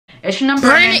Itching and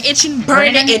burning, itching,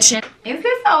 burning, itching. Is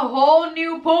this a whole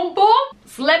new pum pum?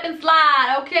 Slip and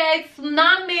slide, okay? It's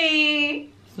not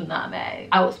me. It's not me.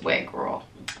 I was wet, girl.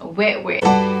 Wet.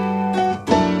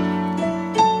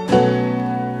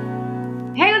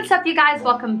 Hey, what's up, you guys?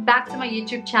 Welcome back to my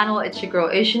YouTube channel. It's your girl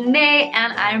Ishanae,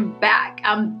 and I'm back.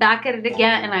 I'm back at it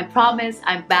again, and I promise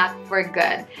I'm back for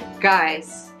good.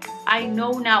 Guys, I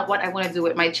know now what I want to do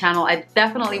with my channel. I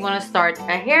definitely want to start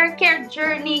a hair care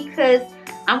journey because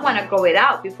I want to grow it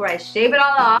out before I shave it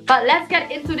all off. But let's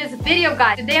get into this video,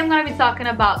 guys. Today I'm going to be talking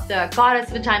about the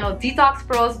Goddess Vaginal Detox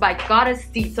Pearls by Goddess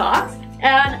Detox,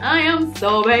 and I am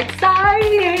so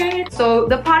excited. So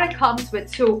the product comes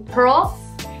with 2 pearls,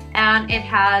 and it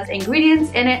has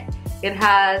ingredients in it. It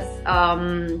has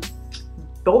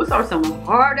those are some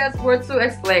hard-ass words to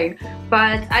explain,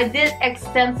 but I did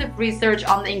extensive research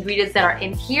on the ingredients that are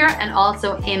in here and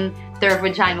also in their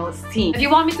vaginal steam. If you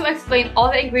want me to explain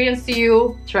all the ingredients to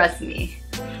you, trust me.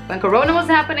 When Corona was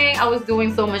happening, I was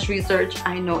doing so much research.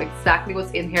 I know exactly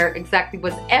what's in here, exactly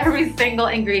what every single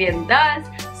ingredient does.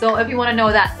 So if you want to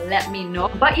know that, let me know.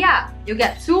 But yeah, you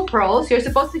get 2 pearls. You're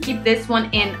supposed to keep this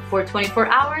one in for 24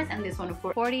 hours and this one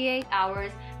for 48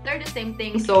 hours. They're the same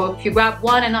thing. So if you grab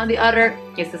one and not the other,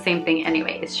 it's the same thing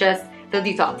anyway. It's just the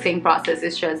detoxing process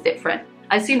is just different.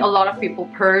 I've seen a lot of people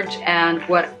purge, and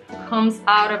what comes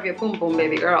out of your pum pum,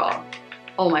 baby girl,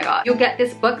 oh my god. You get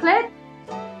this booklet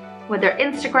with their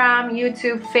Instagram,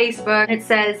 YouTube, Facebook. It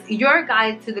says your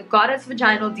guide to the Goddess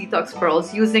Vaginal Detox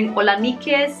Pearls using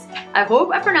Olaniki's, I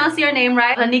hope I pronounced your name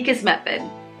right, Olaniki's method.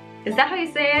 Is that how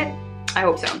you say it? I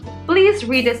hope so. Please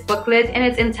read this booklet in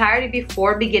its entirety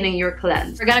before beginning your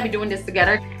cleanse. We're gonna be doing this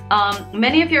together.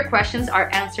 Many of your questions are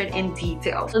answered in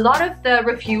detail. A lot of the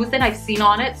reviews that I've seen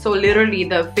on it, so literally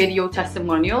the video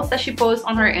testimonials that she posts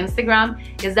on her Instagram,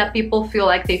 is that people feel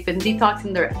like they've been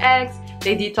detoxing their eggs.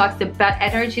 They detox the bad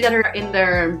energy that are in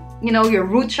their, you know, your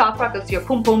root chakra, because your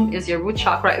pum pum is your root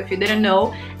chakra if you didn't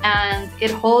know. And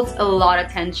it holds a lot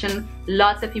of tension,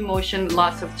 lots of emotion,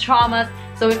 lots of traumas.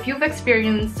 So if you've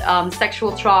experienced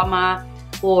sexual trauma,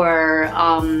 or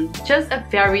just a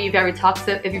very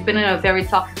toxic, if you've been in a very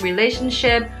toxic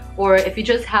relationship, or if you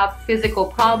just have physical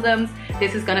problems,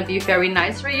 this is gonna be very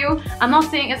nice for you. I'm not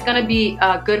saying it's gonna be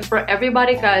good for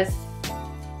everybody, because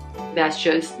that's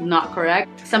just not correct.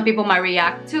 Some people might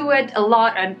react to it a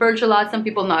lot and purge a lot. Some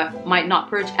people might not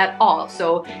purge at all.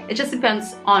 So it just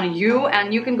depends on you,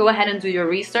 and you can go ahead and do your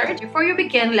research. Before you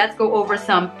begin, let's go over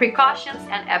some precautions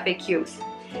and FAQs.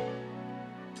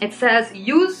 It says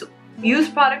use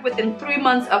product within 3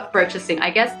 months of purchasing. I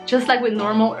guess just like with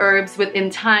normal herbs, within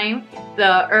time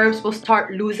the herbs will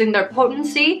start losing their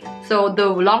potency. So the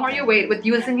longer you wait with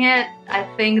using it, I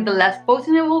think the less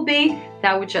potent it will be.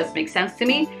 That would just make sense to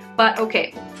me. But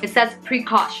okay, it says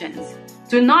precautions.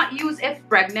 Do not use if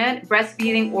pregnant,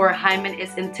 breastfeeding, or hymen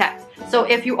is intact. So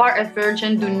if you are a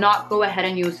virgin, do not go ahead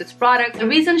and use this product. The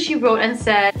reason she wrote and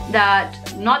said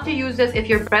that not to use this if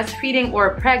you're breastfeeding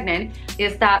or pregnant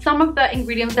is that some of the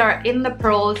ingredients that are in the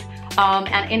pearls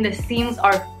and in the steams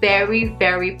are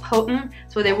very potent.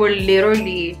 So they will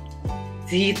literally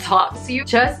detox you.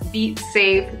 Just be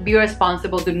safe, be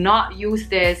responsible. Do not use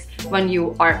this when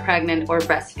you are pregnant or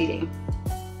breastfeeding.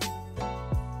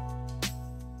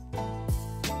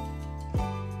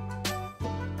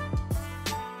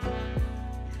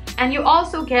 And you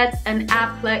also get an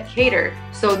applicator.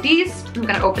 So these, I'm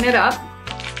gonna open it up,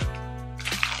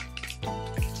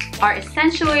 are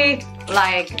essentially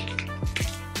like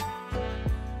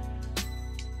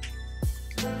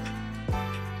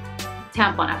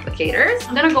tampon applicators.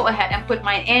 I'm gonna go ahead and put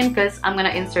mine in because I'm gonna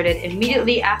insert it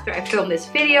immediately after I film this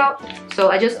video. So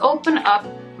I just open up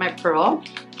my pearl.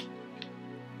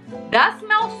 That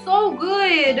smells so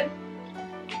good.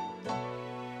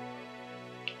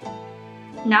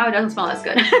 Now it doesn't smell as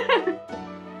good.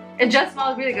 It just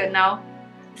smells really good now.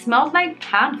 It smells like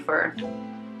camphor.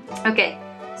 Okay,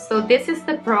 so this is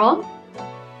the pearl.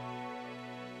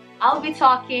 I'll be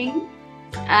talking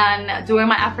and doing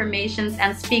my affirmations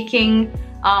and speaking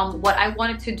what I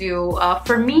wanted to do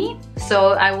for me.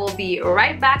 So I will be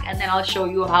right back, and then I'll show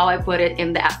you how I put it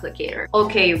in the applicator.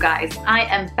 Okay, you guys, I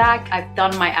am back. I've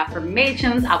done my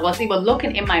affirmations. I was even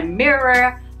looking in my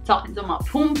mirror, talking to my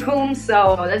pum pum.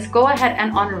 So let's go ahead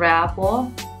and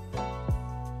unravel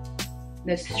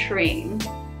the string.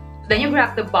 Then you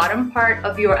grab the bottom part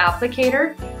of your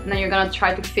applicator, and then you're gonna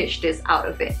try to fish this out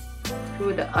of it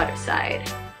through the other side.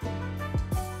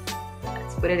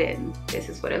 Let's put it in. This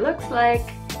is what it looks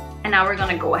like. And now we're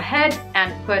gonna go ahead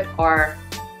and put our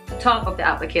top of the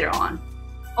applicator on.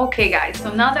 Okay guys,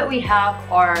 so now that we have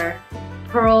our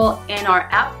pearl in our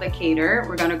applicator,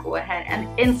 we're gonna go ahead and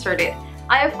insert it.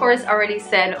 I of course already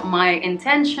said my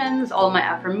intentions, all my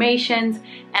affirmations,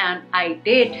 and I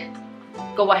did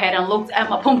go ahead and look at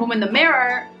my pum pum in the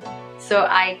mirror so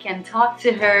I can talk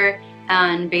to her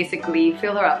and basically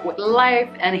fill her up with life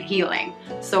and healing.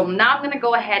 So now I'm gonna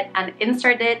go ahead and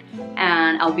insert it,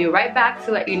 and I'll be right back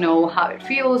to let you know how it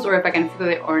feels or if I can feel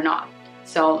it or not.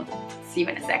 So see you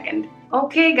in a second.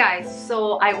 Okay guys,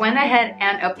 so I went ahead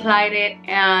and applied it,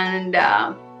 and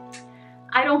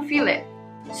I don't feel it.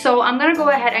 So I'm gonna go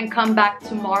ahead and come back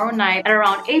tomorrow night at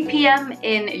around 8 p.m.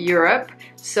 in Europe.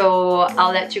 So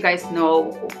I'll let you guys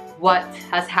know what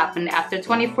has happened after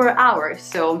 24 hours.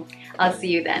 So I'll see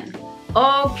you then.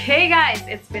 Okay guys,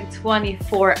 it's been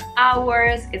 24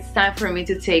 hours. It's time for me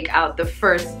to take out the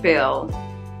first pill.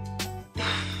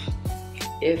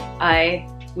 If I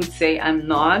would say I'm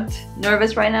not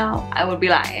nervous right now, I would be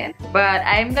lying. But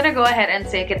I'm gonna go ahead and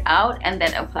take it out and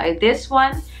then apply this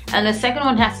one. And the second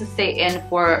one has to stay in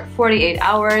for 48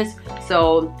 hours.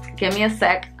 So give me a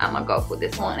sec. I'm gonna go put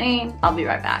this one in. I'll be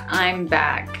right back. I'm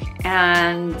back.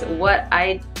 And what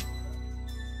I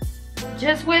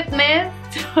just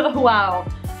witnessed, wow.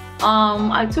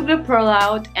 I took the pearl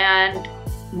out, and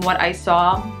what I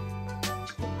saw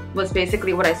was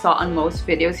basically what I saw on most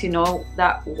videos. You know,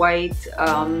 that white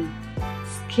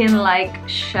skin-like,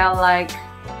 shell-like,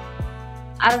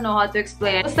 I don't know how to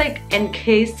explain it. It's like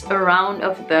encased around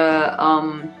the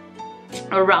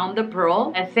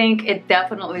pearl. I think it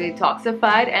definitely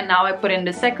detoxified, and now I put in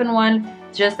the second one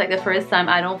just like the first time.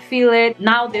 I don't feel it.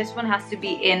 Now this one has to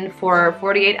be in for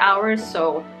 48 hours,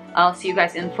 so I'll see you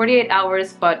guys in 48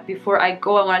 hours. But before I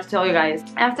go, I wanted to tell you guys,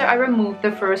 after I removed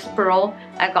the first pearl,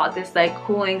 I got this like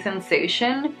cooling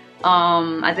sensation.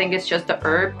 I think it's just the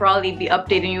herb. Probably be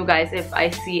updating you guys if I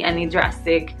see any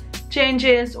drastic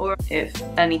changes or if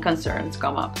any concerns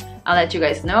come up. I'll let you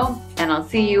guys know, and I'll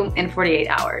see you in 48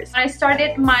 hours. When I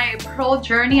started my pearl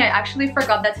journey, I actually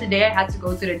forgot that today I had to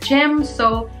go to the gym.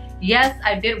 So yes,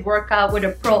 I did work out with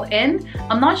a pearl in.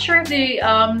 I'm not sure if they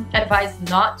advised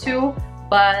not to,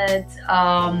 but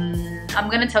I'm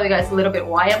gonna tell you guys a little bit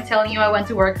why I'm telling you I went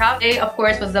to work out. Today, of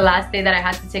course, was the last day that I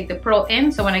had to take the pearl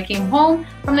in. So when I came home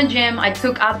from the gym, I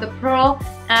took out the pearl,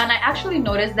 and I actually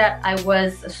noticed that I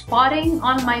was spotting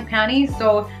on my panties.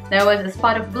 So there was a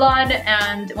spot of blood,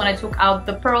 and when I took out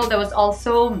the pearl, there was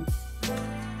also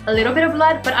a little bit of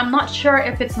blood, but I'm not sure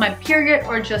if it's my period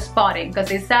or just spotting, because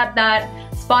they said that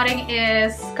spotting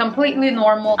is completely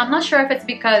normal. I'm not sure if it's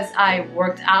because I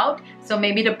worked out, so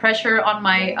maybe the pressure on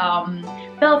my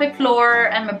pelvic floor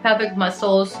and my pelvic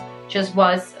muscles just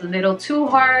was a little too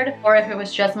hard, or if it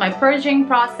was just my purging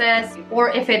process, or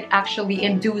if it actually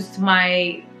induced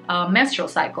my menstrual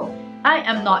cycle. I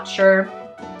am not sure.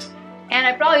 And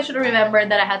I probably should have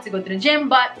remembered that I had to go to the gym,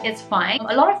 but it's fine.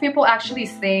 A lot of people actually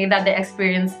say that they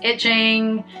experience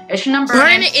itching and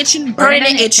burning. Burning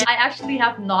and itching. I actually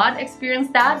have not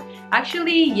experienced that.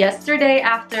 Actually, yesterday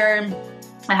after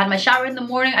I had my shower in the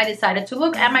morning, I decided to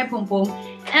look at my pum pum.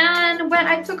 And when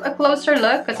I took a closer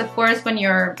look, because of course when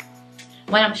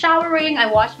I'm showering, I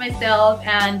wash myself,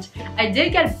 and I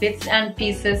did get bits and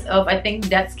pieces of, I think,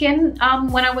 dead skin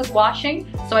when I was washing.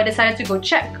 So I decided to go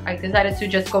check. I decided to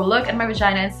just go look at my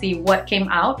vagina and see what came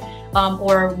out,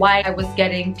 or why I was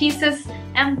getting pieces.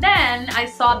 And then I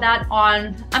saw that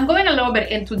on, I'm going a little bit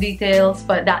into details,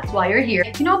 but that's why you're here.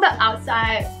 You know the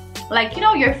outside, like, you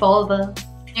know your vulva,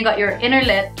 you got your inner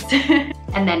lips,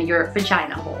 and then your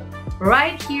vagina hole.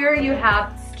 Right here you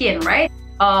have skin, right?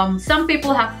 Some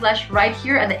people have flesh right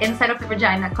here at the inside of the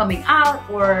vagina coming out,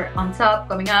 or on top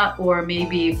coming out, or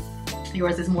maybe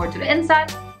yours is more to the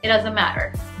inside. It doesn't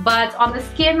matter. But on the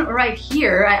skin right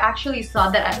here, I actually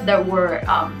saw that there were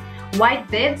white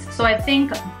bits. So I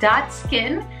think that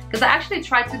skin, because I actually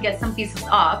tried to get some pieces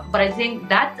off, but I think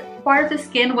that part of the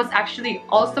skin was actually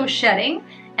also shedding.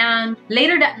 And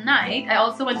later that night, I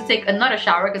also went to take another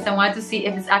shower because I wanted to see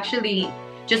if it's actually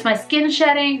just my skin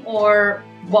shedding or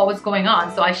what was going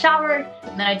on. So I showered,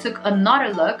 and then I took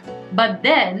another look, but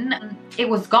then it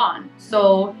was gone.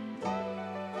 So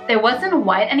it wasn't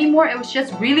white anymore. It was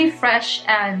just really fresh,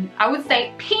 and I would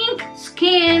say pink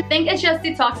skin. I think it just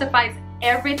detoxifies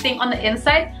everything on the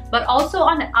inside, but also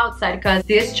on the outside, because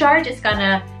discharge is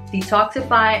gonna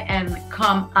detoxify and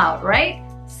come out, right?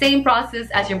 Same process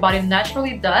as your body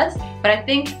naturally does, but I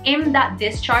think in that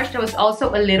discharge there was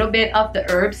also a little bit of the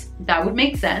herbs. That would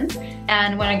make sense.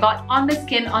 And when I got on the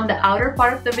skin on the outer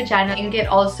part of the vagina, I think it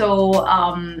also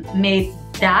made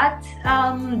that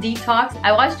detox.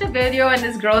 I watched a video and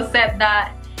this girl said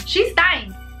that she's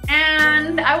dying,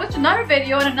 and I watched another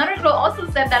video and another girl also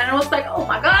said that, and I was like, oh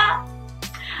my god,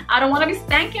 I don't want to be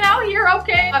stanking out here,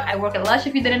 okay? I work at Lush,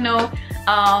 if you didn't know.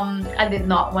 I did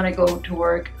not want to go to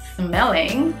work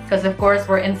smelling because of course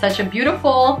we're in such a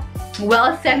beautiful,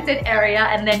 well-scented area,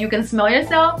 and then you can smell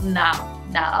yourself. Nah,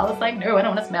 I was like, no, I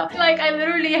don't want to smell. Like, I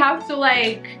literally have to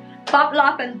like pop,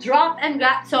 lock, and drop and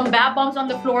got some bath bombs on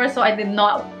the floor, so I did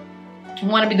not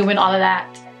want to be doing all of that.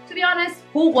 To be honest,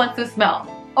 who wants to smell?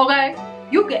 Okay,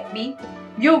 you get me.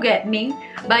 You get me.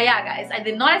 But yeah, guys, I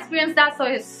did not experience that, so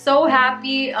I was so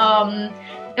happy.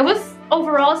 It was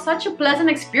overall such a pleasant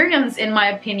experience in my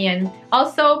opinion.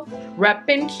 Also,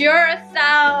 repping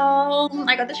Curacao.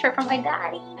 I got the shirt from my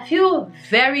daddy. I feel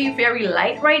very, very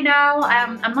light right now.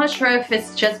 I'm not sure if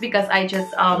it's just because I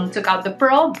just took out the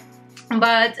pearl.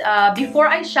 But before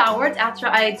I showered, after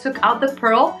I took out the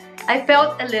pearl, I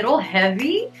felt a little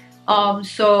heavy.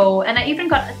 And I even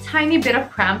got a tiny bit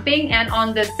of cramping, and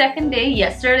on the second day,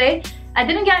 yesterday, I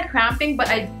didn't get a cramping, but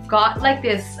I got like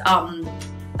this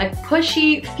like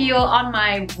pushy feel on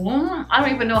my womb. I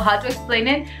don't even know how to explain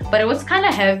it, but it was kind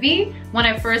of heavy when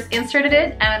I first inserted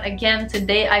it, and again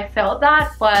today I felt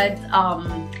that, but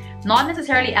not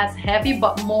necessarily as heavy,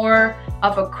 but more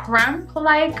of a cramp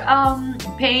like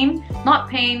pain. Not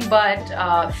pain,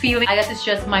 but feeling. I guess it's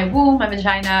just my womb, my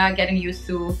vagina getting used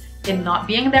to it not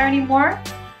being there anymore.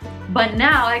 But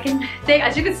now I can take,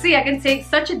 as you can see, I can take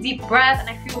such a deep breath, and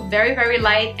I feel very, very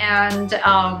light. And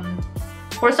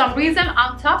for some reason,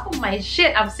 on top of my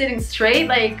shit, I'm sitting straight.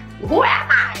 Like, who am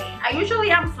I? I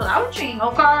usually am slouching,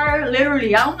 okay?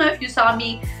 Literally, I don't know if you saw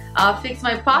me fix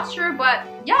my posture, but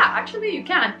yeah, actually you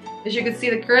can. As you can see,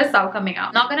 the curacao coming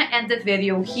out. Not gonna end the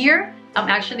video here. I'm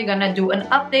actually gonna do an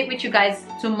update with you guys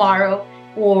tomorrow,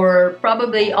 or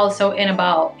probably also in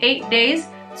about 8 days,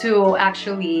 to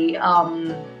actually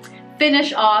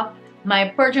finish off my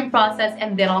purging process,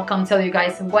 and then I'll come tell you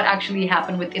guys what actually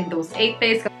happened within those 8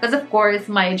 days, because of course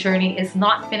my journey is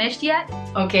not finished yet.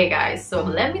 Okay guys, so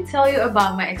let me tell you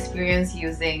about my experience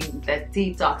using the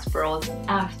detox pearls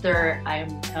after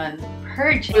I'm done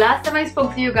purging. Last time I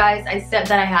spoke to you guys, I said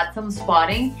that I had some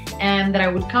spotting and that I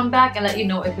would come back and let you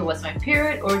know if it was my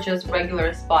period or just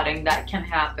regular spotting that can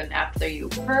happen after you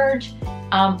purge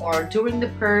or during the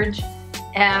purge.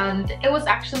 And it was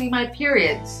actually my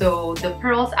period, so the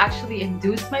pearls actually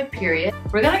induced my period.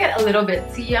 We're gonna get a little bit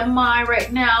TMI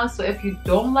right now, so if you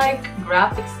don't like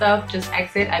graphic stuff, just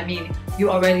exit. I mean, you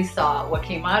already saw what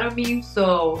came out of me,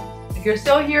 so if you're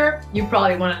still here, you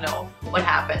probably want to know what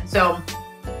happened. So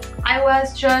I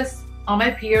was just on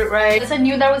my period, right? As I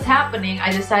knew that was happening,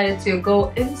 I decided to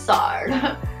go inside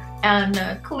and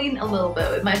clean a little bit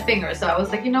with my fingers. So I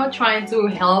was like, you know, trying to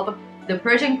help the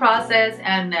purging process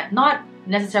and not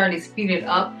necessarily speed it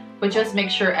up, but just make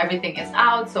sure everything is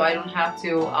out, so I don't have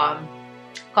to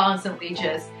constantly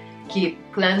just keep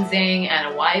cleansing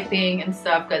and wiping and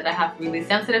stuff, because I have really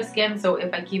sensitive skin. So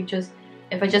if I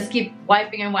just keep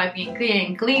wiping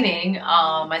and cleaning,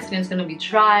 my skin is gonna be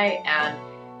dry and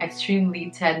extremely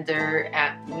tender,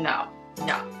 and no.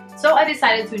 So I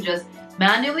decided to just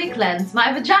manually cleanse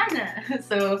my vagina.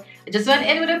 So I just went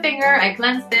in with a finger, I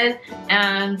cleansed it,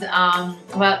 and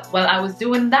while I was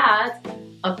doing that,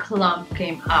 a clump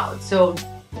came out. So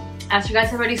as you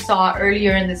guys already saw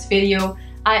earlier in this video,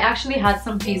 I actually had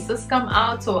some pieces come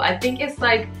out. So I think it's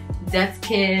like dead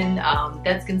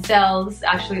skin cells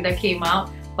actually that came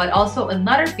out, but also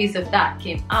another piece of that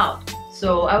came out.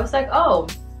 So I was like, oh,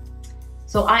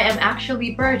 so I am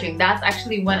actually purging. That's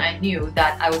actually when I knew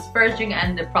that I was purging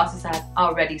and the process had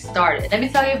already started. Let me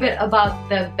tell you a bit about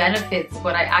the benefits,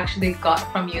 what I actually got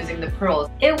from using the pearls.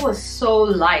 It was so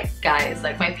light, guys.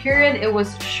 Like my period, it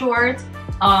was short.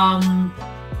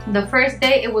 The first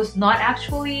day, it was not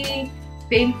actually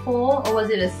painful, or was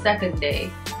it a second day?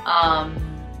 I'm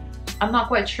not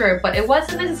quite sure, but it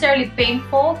wasn't necessarily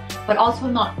painful, but also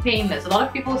not painless. A lot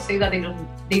of people say that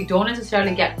they don't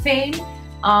necessarily get pain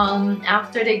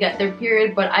after they get their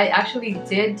period, but I actually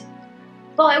did.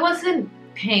 Well, it wasn't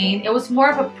pain, it was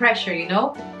more of a pressure, you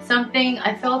know,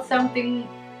 I felt something.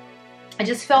 I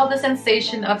just felt the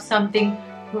sensation of something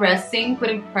pressing,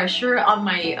 putting pressure on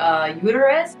my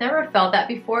uterus. Never felt that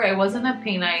before. It wasn't a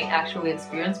pain I actually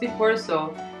experienced before,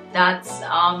 so that's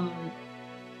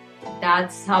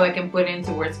how I can put it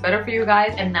into words better for you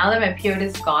guys. And now that my period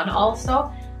is gone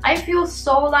also, I feel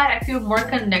so light. I feel more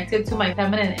connected to my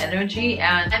feminine energy,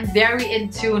 and I'm very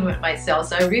in tune with myself.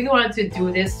 So I really wanted to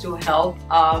do this to help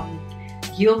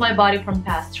heal my body from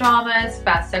past traumas,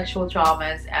 past sexual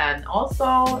traumas, and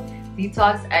also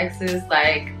detox exes.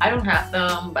 Like, I don't have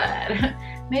them, but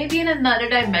maybe in another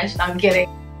dimension. I'm kidding.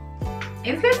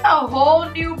 Is this a whole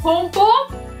new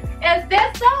PUMPUM? Is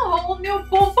this a whole new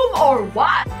PUMPUM or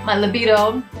what? My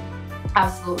libido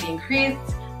absolutely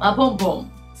increased. my pum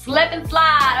pum. Slip and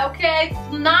slide, okay?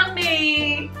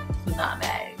 Tsunami.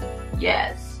 Tsunami.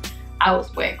 Yes. I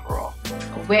was wet, girl.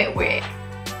 Wet.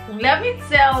 Let me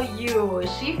tell you,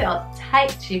 she felt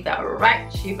tight, she felt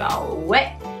right, she felt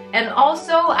wet. And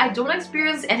also, I don't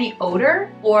experience any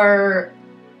odor or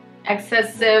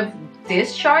excessive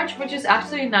discharge, which is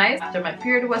actually nice. After my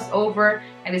period was over,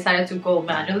 I decided to go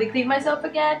manually clean myself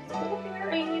again.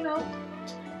 You know,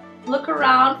 look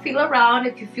around, feel around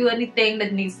if you feel anything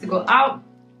that needs to go out.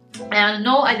 And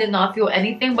no, I did not feel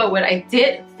anything, but what I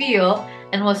did feel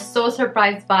and was so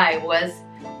surprised by was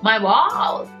my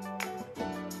balls.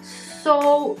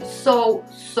 So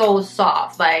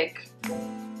soft. Like,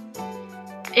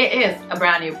 it is a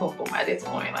brand new pum pum at this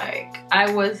point. Like,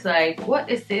 I was like, what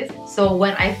is this? So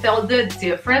when I felt the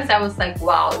difference, I was like,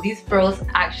 wow, these pearls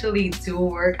actually do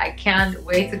work. I can't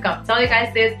wait to come tell you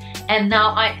guys this. And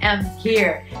now I am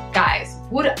here. Guys,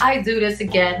 would I do this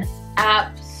again?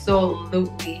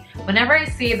 Absolutely. Whenever I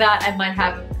see that,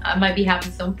 I might be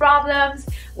having some problems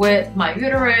with my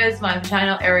uterus, my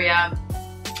vaginal area,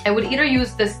 I would either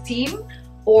use the steam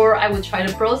or I would try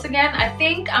the pearls again. I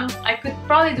think I could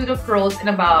probably do the pearls in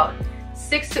about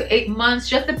 6 to 8 months,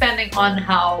 just depending on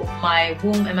how my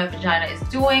womb and my vagina is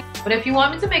doing. But if you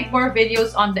want me to make more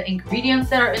videos on the ingredients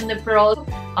that are in the pearls,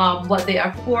 what they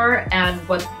are for and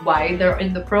why they're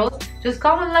in the pearls, just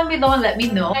comment down below and let me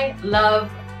know. I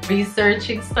love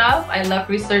researching stuff. I love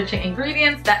researching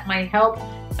ingredients that might help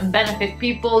and benefit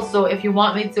people. So if you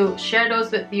want me to share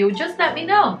those with you, just let me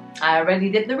know. I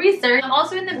already did the research. I'm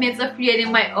also in the midst of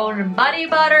creating my own body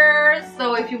butter.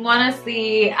 So if you want to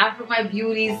see After My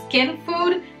Beauty skin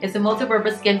food, it's a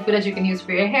multi-purpose skin food that you can use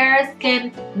for your hair,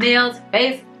 skin, nails,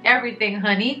 face, everything,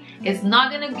 honey. It's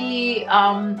not gonna be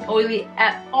oily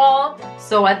at all,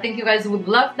 so I think you guys would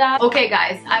love that. Okay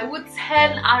guys, I would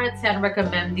 10 out of 10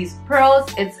 recommend these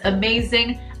pearls. It's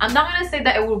amazing. I'm not gonna say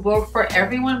that it will work for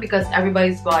everyone because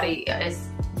everybody's body is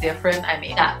different. I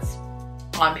mean, that's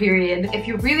on period. If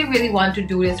you really want to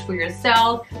do this for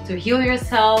yourself, to heal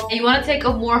yourself, and you want to take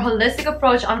a more holistic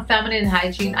approach on feminine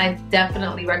hygiene, I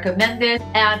definitely recommend it.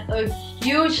 And a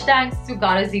huge thanks to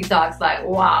Goddess Detox. Like,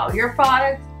 wow, your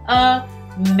product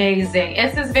amazing.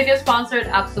 Is this video sponsored?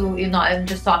 Absolutely not. I'm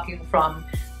just talking from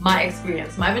my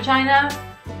experience. My vagina,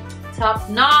 top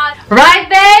notch. Right,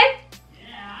 babe?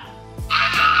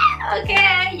 Yeah.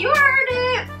 Okay, you heard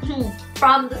it.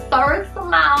 From the start to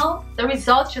now, the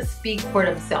results just speak for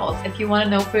themselves. If you want to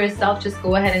know for yourself, just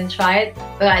go ahead and try it.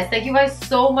 But guys, thank you guys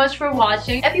so much for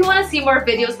watching. If you want to see more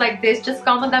videos like this, just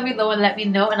comment down below and let me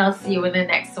know, and I'll see you in the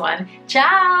next one.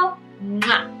 Ciao!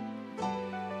 Mwah.